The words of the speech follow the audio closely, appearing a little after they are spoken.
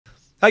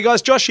Hey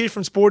guys, Josh here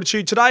from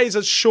Sporitude. Today is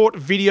a short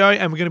video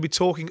and we're going to be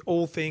talking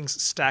all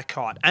things stack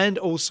height and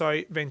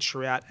also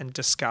venture out and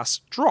discuss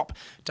drop.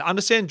 To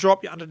understand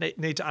drop, you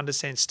need to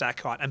understand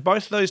stack height, and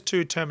both of those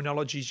two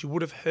terminologies you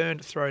would have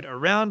heard thrown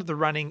around the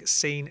running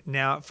scene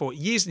now for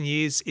years and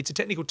years. It's a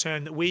technical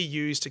term that we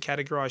use to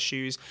categorize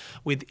shoes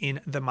within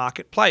the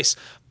marketplace.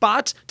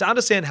 But to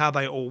understand how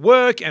they all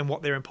work and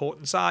what their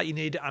importance are, you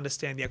need to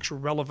understand the actual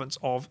relevance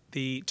of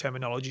the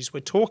terminologies we're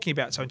talking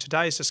about. So in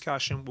today's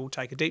discussion, we'll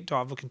take a deep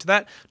dive look into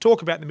that,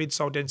 talk about the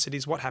midsole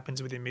densities, what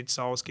happens within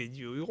midsoles, give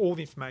you all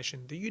the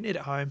information that you need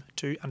at home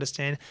to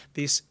understand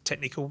this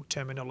technical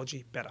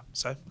terminology better.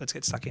 So let's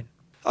get stuck in.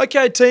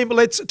 Okay team,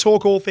 let's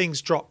talk all things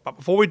drop. But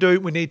before we do,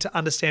 we need to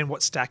understand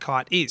what stack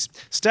height is.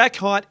 Stack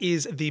height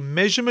is the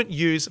measurement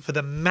used for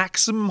the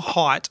maximum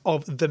height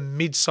of the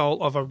midsole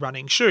of a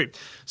running shoe.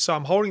 So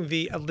I'm holding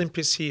the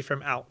Olympus here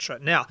from Ultra.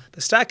 Now,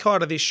 the stack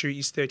height of this shoe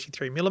is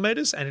 33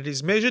 millimeters, and it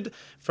is measured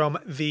from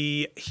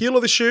the heel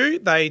of the shoe.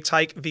 They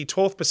take the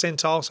 12th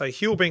percentile, so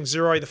heel being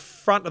 0, the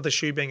front of the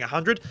shoe being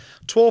 100,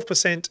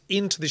 12%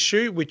 into the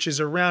shoe, which is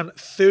around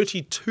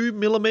 32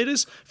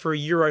 millimeters for a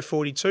Euro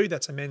 42.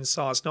 That's a men's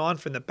size 9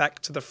 from the back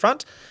to the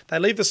front. They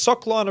leave the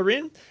sock liner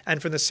in,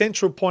 and from the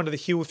central point of the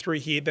heel through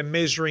here, they're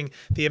measuring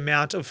the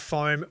amount of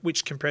foam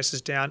which compresses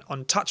down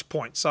on touch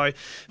point. So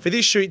for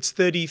this shoe, it's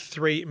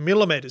 33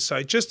 millimeters.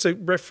 So just to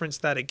reference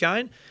that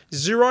again,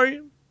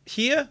 0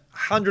 here,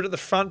 100 at the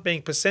front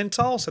being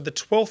percentile, so the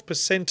 12th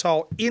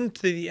percentile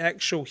into the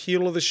actual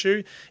heel of the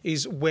shoe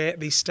is where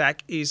the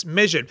stack is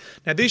measured.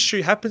 Now this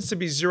shoe happens to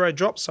be 0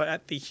 drop, so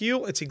at the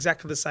heel it's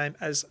exactly the same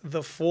as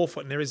the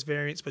forefoot, and there is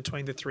variance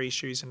between the 3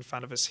 shoes in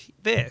front of us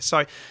there.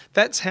 So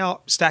that's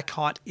how stack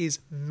height is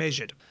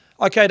measured.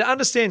 Okay, to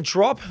understand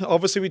drop,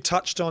 obviously we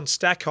touched on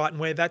stack height and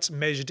where that's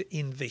measured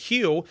in the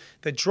heel.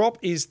 The drop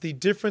is the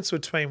difference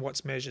between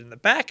what's measured in the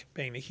back,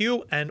 being the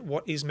heel, and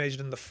what is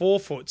measured in the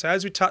forefoot. So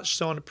as we touched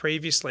on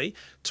previously,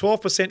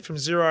 12%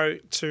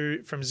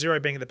 from 0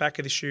 being at the back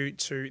of the shoe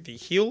to the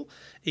heel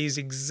is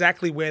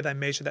exactly where they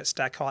measure that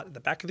stack height at the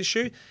back of the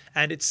shoe,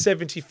 and it's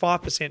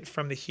 75%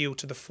 from the heel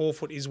to the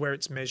forefoot is where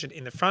it's measured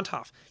in the front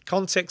half.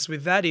 Context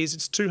with that is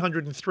it's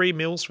 203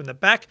 mils from the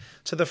back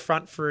to the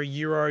front for a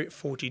Euro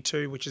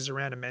 42, which is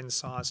around a men's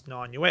size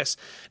 9 US.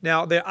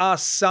 Now, there are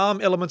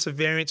some elements of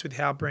variance with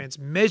how brands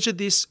measure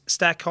this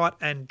stack height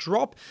and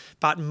drop,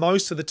 but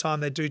most of the time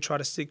they do try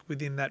to stick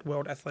within that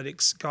World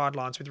Athletics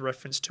guidelines with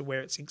reference to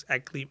where it's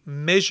exactly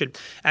measured.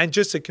 And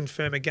just to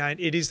confirm again,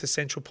 it is the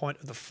central point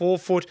of the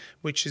forefoot,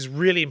 which is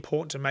really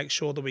important to make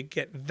sure that we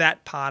get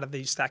that part of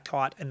the stack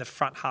height and the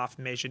front half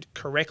measured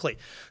correctly.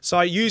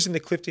 So using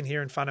the Clifton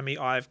here in front of me,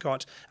 I've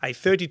got a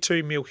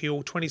 32 mil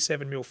heel,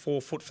 27 mil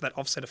forefoot for that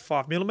offset of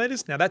 5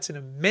 millimeters. Now that's in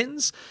a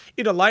men's.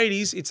 In a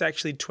ladies, it's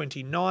actually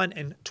 29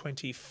 and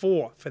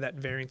 24 for that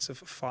variance of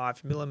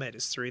 5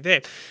 millimeters through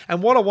there.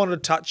 And what I wanted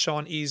to touch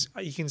on is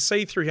you can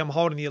see through here, I'm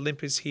holding the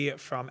Olympus here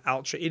from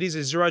Ultra. It is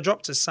a 0 drop.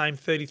 It's the same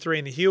 33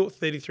 in the heel,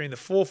 33 in the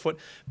forefoot,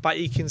 but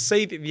you can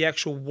see that the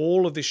actual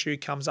wall of the shoe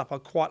comes up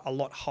quite a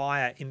lot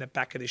higher in the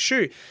back of the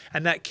shoe.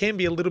 And that can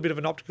be a little bit of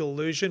an optical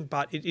illusion,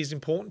 but it is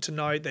important to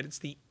know that it's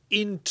the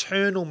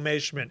internal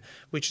measurement,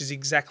 which is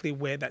exactly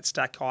where that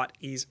stack height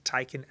is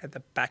taken at the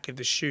back of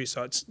the shoe.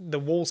 So it's the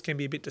walls can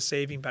be a bit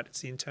deceiving, but it's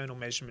the internal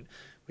measurement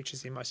which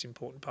is the most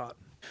important part.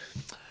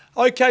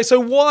 Okay, so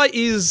why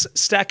is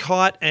stack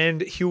height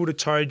and heel to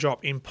toe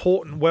drop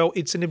important? Well,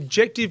 it's an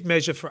objective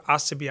measure for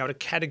us to be able to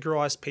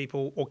categorize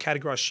people or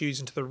categorize shoes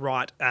into the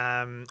right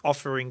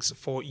offerings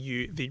for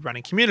you, the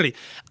running community,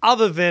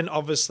 other than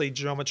obviously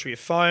geometry of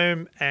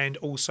foam and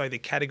also the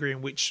category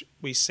in which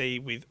we see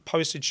with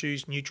posted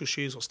shoes, neutral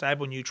shoes, or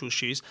stable neutral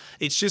shoes.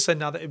 It's just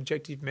another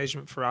objective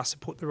measurement for us to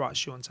put the right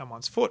shoe on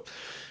someone's foot.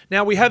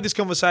 Now, we have this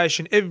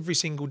conversation every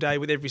single day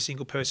with every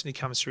single person who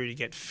comes through to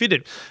get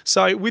fitted.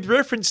 So with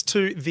reference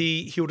to the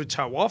heel to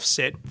toe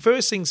offset,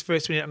 first things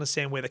first, we need to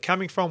understand where they're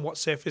coming from, what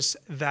surface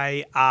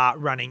they are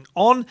running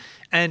on,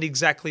 and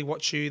exactly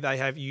what shoe they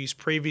have used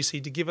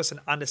previously to give us an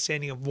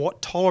understanding of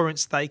what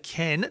tolerance they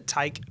can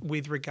take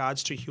with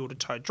regards to heel to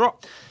toe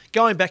drop.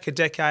 Going back a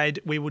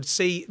decade, we would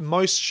see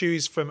most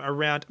shoes from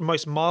around,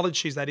 most mileage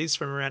shoes that is,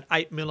 from around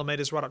 8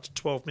 millimeters right up to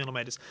 12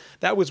 millimeters.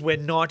 That was where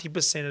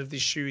 90% of the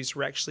shoes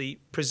were actually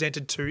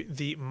presented to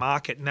the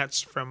market, and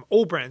that's from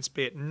all brands,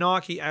 be it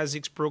Nike,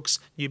 Asics, Brooks,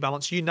 New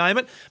Balance, you name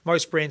it.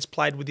 Most brands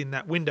played within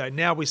that window.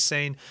 Now we've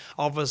seen,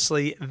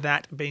 obviously,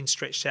 that being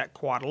stretched out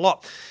quite a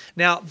lot.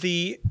 Now,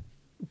 the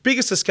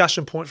biggest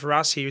discussion point for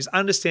us here is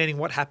understanding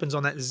what happens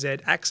on that Z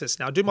axis.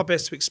 Now, I'll do my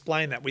best to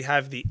explain that. We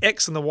have the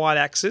X and the Y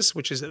axis,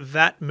 which is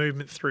that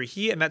movement through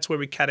here, and that's where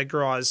we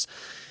categorize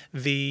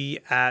the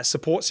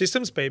support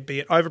systems, be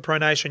it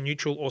overpronation,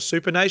 neutral, or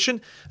supination.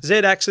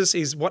 Z-axis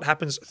is what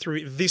happens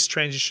through this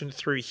transition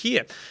through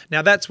here.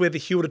 Now, that's where the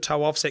heel to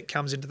toe offset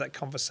comes into that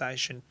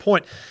conversation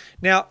point.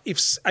 Now, if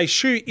a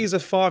shoe is a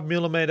 5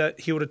 millimeter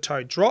heel to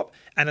toe drop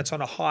and it's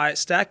on a higher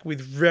stack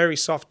with very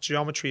soft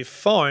geometry of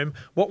foam,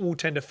 what we'll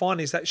tend to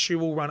find is that shoe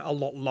will run a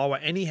lot lower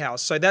anyhow.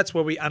 So that's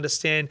where we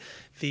understand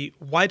the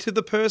weight of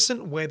the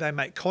person, where they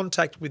make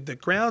contact with the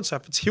ground. So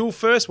if it's heel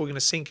first, we're going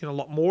to sink in a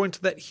lot more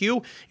into that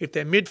heel. If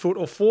they're midfoot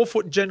or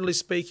forefoot, generally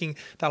speaking,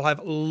 they'll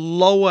have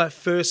lower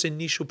first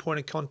initial point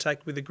of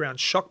contact with the ground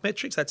shock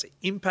metrics. That's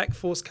impact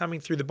force coming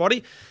through the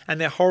body, and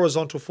their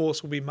horizontal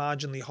force will be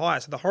marginally higher.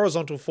 So the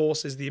horizontal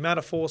force is the amount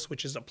of force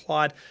which is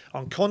applied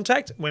on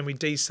contact when we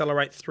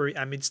decelerate through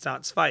our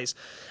mid-stance phase.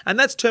 And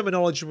that's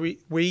terminology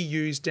we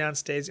use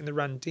downstairs in the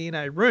Run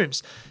DNA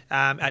rooms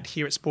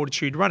here at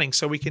Sportitude Running.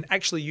 So we can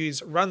actually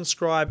use Run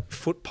Scribe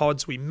foot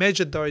pods. We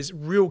measured those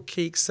real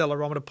key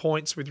accelerometer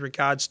points with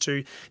regards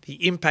to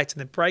the impact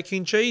and the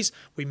braking Gs.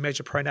 We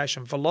measure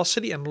pronation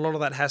velocity, and a lot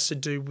of that has to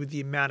do with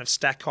the amount of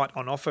stack height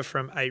on offer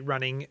from a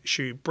running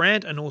shoe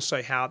brand, and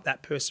also how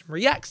that person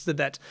reacts to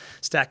that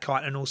stack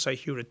height, and also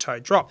heel to toe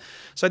drop.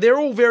 So they're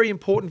all very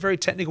important, very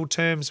technical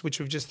terms which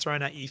we've just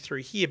thrown at you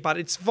through here, but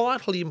it's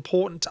vitally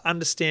important to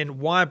understand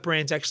why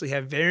brands actually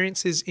have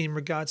variances in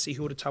regards to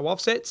heel to toe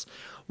offsets,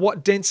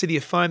 what density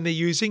of foam they're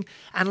using,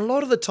 and a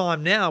lot of the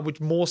time now,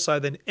 which more so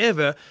than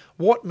ever,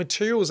 what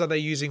materials are they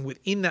using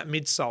within that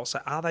midsole? So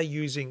are they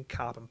using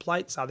carbon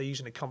plates? Are they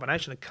using a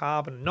combination of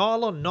carbon and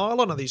nylon?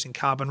 Are they using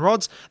carbon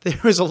rods?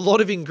 There is a lot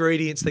of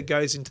ingredients that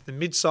goes into the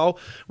midsole,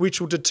 which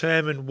will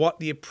determine what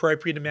the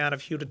appropriate amount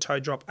of heel to toe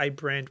drop a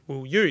brand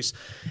will use.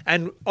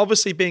 And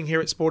obviously, being here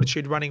at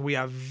Sportitude Running, we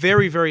are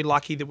very, very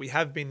lucky that we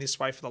have been this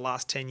way for the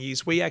last 10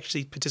 years. We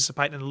actually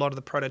participate in a lot of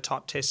the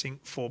prototype testing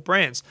for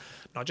brands.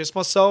 Not just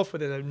myself, but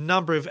there's a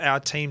number of our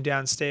team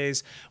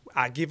downstairs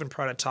are given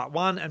prototype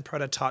 1 and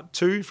prototype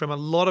 2 from a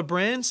lot of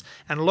brands,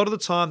 and a lot of the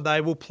time they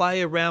will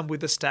play around with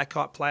the stack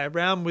height, play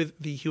around with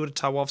the heel to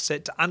toe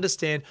offset to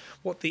understand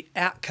what the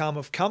outcome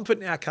of comfort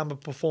and outcome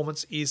of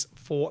performance is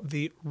for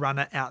the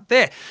runner out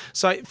there.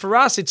 So for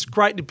us, it's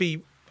great to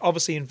be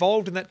obviously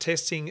involved in that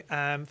testing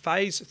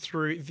phase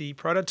through the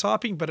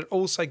prototyping, but it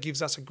also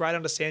gives us a great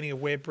understanding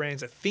of where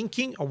brands are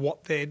thinking or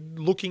what they're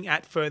looking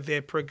at for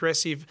their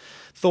progressive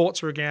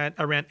thoughts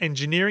around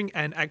engineering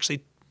and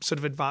actually sort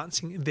of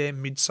advancing their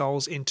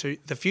midsoles into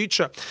the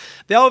future.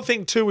 The other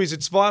thing too is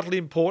it's vitally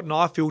important,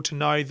 I feel, to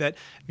know that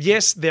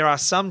yes, there are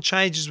some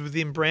changes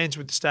within brands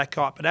with stack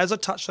height, but as I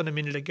touched on a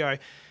minute ago,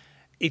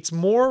 it's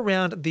more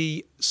around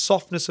the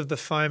softness of the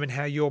foam and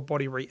how your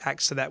body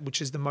reacts to that,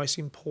 which is the most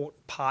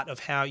important part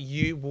of how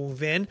you will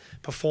then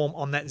perform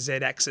on that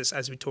Z-axis,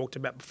 as we talked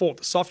about before.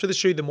 The softer the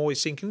shoe, the more you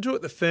sink into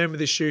it. The firmer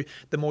the shoe,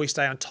 the more you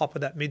stay on top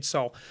of that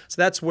midsole. So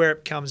that's where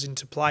it comes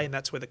into play, and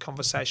that's where the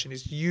conversation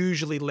is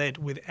usually led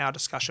with our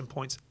discussion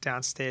points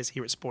downstairs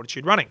here at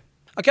Sportitude Running.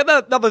 Okay,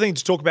 the other thing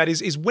to talk about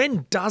is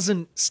when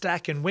doesn't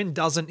stack and when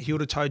doesn't heel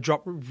to toe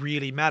drop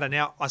really matter?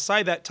 Now, I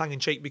say that tongue in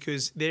cheek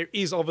because there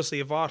is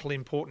obviously a vitally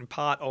important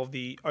part of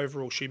the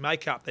overall shoe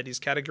makeup that is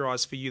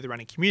categorized for you, the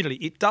running community.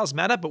 It does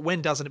matter, but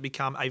when doesn't it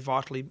become a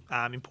vitally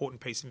important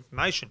piece of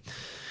information?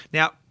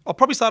 Now, I'll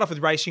probably start off with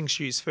racing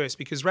shoes first,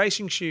 because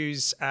racing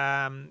shoes,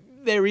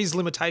 there is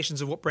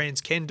limitations of what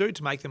brands can do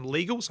to make them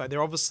legal. So they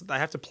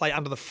have to play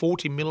under the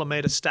 40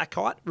 millimeter stack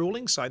height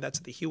ruling. So that's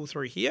the heel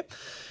through here.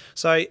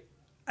 So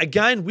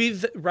again,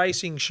 with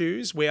racing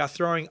shoes, we are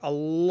throwing a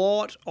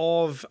lot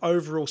of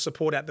overall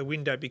support out the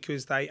window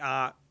because they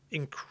are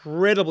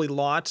incredibly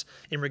light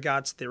in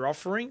regards to their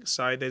offering.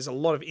 So there's a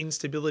lot of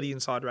instability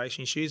inside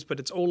racing shoes, but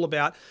it's all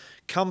about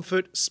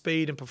comfort,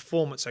 speed, and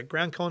performance. So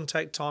ground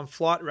contact, time,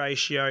 flight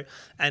ratio,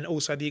 and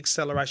also the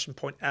acceleration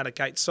point out of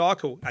gate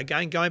cycle.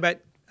 Again, going back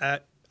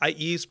 8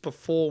 years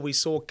before we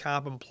saw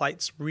carbon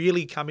plates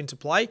really come into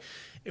play,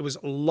 it was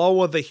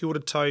lower the heel to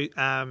toe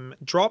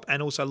drop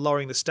and also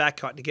lowering the stack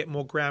height to get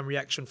more ground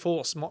reaction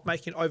force, not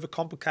making it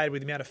overcomplicated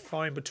with the amount of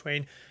foam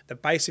between the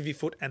base of your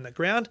foot and the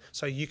ground,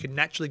 so you can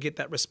naturally get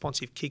that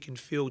responsive kick and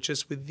feel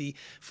just with the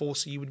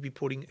force you would be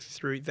putting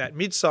through that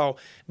midsole.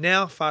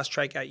 Now, fast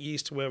track 8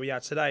 years to where we are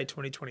today,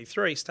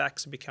 2023,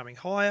 stacks are becoming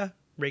higher,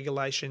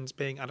 regulations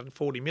being under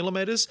 40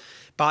 millimeters,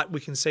 but we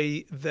can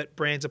see that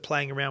brands are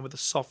playing around with the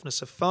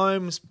softness of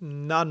foams,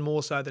 none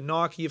more so than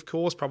Nike, of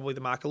course, probably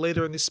the market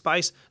leader in this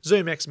space.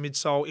 Zoom X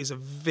midsole is a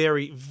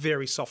very,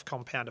 very soft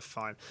compound of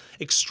foam,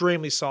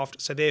 extremely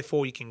soft, so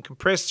therefore you can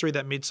compress through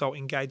that midsole,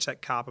 engage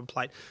that carbon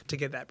plate to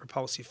get that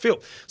propulsive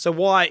feel. So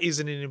why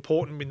isn't it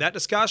important in that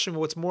discussion?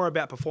 Well, it's more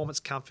about performance,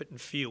 comfort,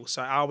 and feel.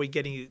 So are we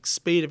getting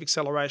speed of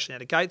acceleration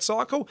out of gate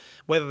cycle,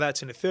 whether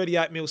that's in a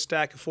 38 mil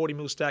stack, a 40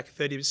 mil stack, a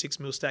 36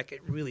 mil stack,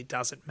 it really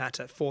doesn't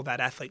matter for that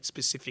athlete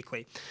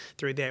specifically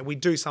through there. We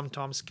do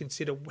sometimes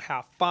consider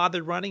how far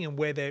they're running and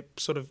where they're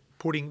sort of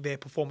putting their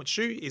performance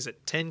shoe. Is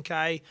it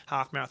 10K,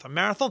 half marathon,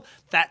 marathon?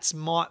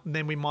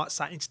 Then we might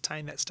start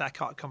entertain that stack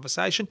height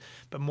conversation,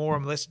 but more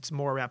or less it's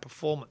more around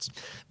performance.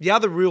 The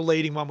other real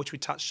leading one, which we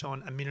touched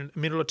on a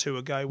minute or two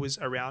ago, was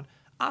around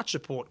arch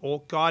support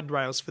or guide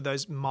rails for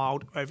those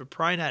mild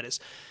overpronators.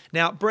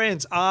 Now,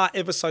 brands are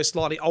ever so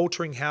slightly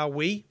altering how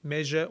we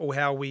measure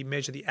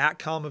the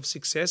outcome of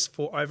success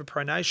for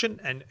overpronation.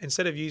 And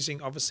instead of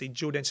using obviously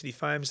dual density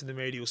foams in the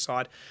medial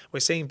side, we're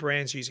seeing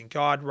brands using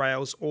guide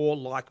rails, or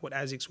like what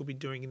ASICS will be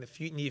doing in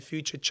the near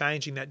future,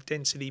 changing that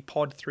density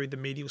pod through the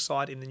medial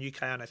side in the new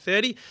Kayano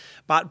 30.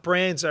 But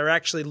brands are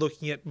actually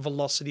looking at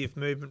velocity of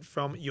movement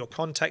from your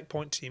contact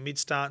point to your mid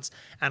stance,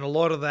 and a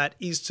lot of that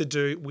is to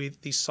do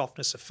with the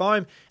softness of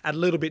foam, and a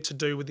little bit to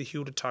do with the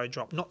heel to toe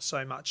drop, not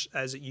so much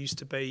as it used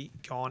to be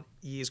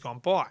years gone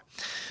by.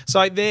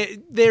 So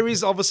there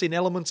is obviously an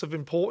element of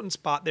importance,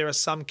 but there are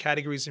some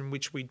categories in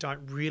which we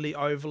don't really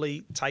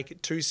overly take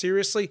it too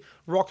seriously.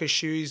 Rocker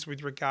shoes,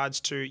 with regards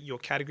to your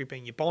category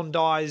being your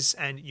Bondis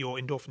and your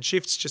endorphin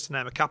shifts, just to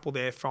name a couple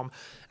there from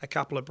a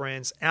couple of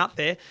brands out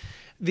there.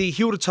 The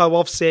heel to toe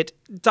offset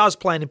does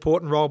play an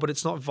important role, but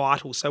it's not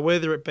vital. So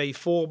whether it be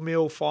 4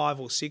 mil, 5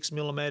 or 6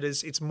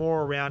 millimeters, it's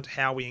more around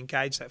how we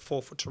engage that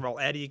forefoot to roll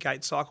out of your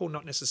gait cycle,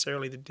 not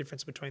necessarily the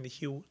difference between the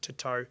heel to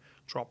toe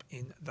drop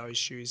in those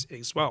shoes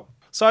as well.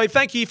 So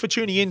thank you for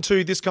tuning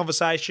into this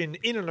conversation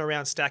in and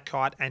around stack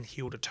height and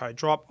heel to toe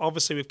drop.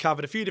 Obviously, we've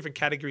covered a few different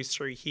categories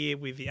through here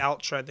with the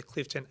Ultra, the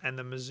Clifton and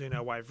the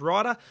Mizuno Wave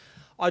Rider.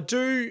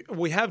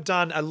 We have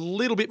done a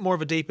little bit more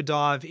of a deeper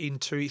dive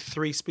into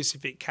 3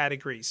 specific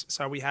categories.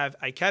 So we have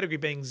a category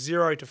being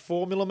 0 to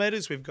 4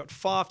 millimeters. We've got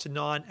 5 to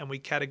 9, and we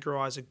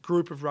categorize a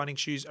group of running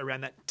shoes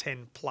around that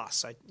 10 plus.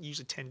 So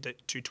usually 10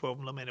 to 12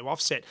 millimeter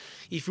offset.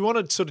 If you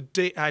want to sort of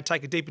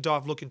take a deeper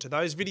dive look into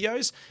those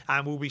videos,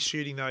 we'll be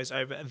shooting those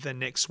over the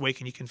next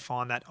week, and you can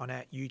find that on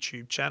our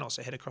YouTube channel.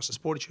 So head across to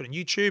Sportitude on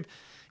YouTube,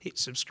 hit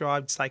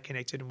subscribe, stay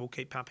connected, and we'll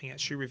keep pumping out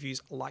shoe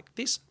reviews like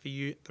this for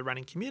you, the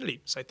running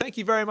community. So thank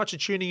you very much for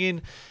tuning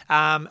in.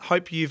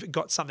 Hope you've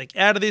got something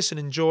out of this and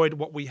enjoyed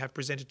what we have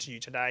presented to you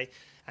today.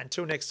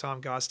 Until next time,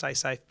 guys, stay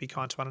safe, be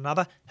kind to one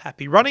another.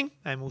 Happy running,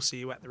 and we'll see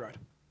you out the road.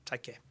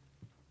 Take care.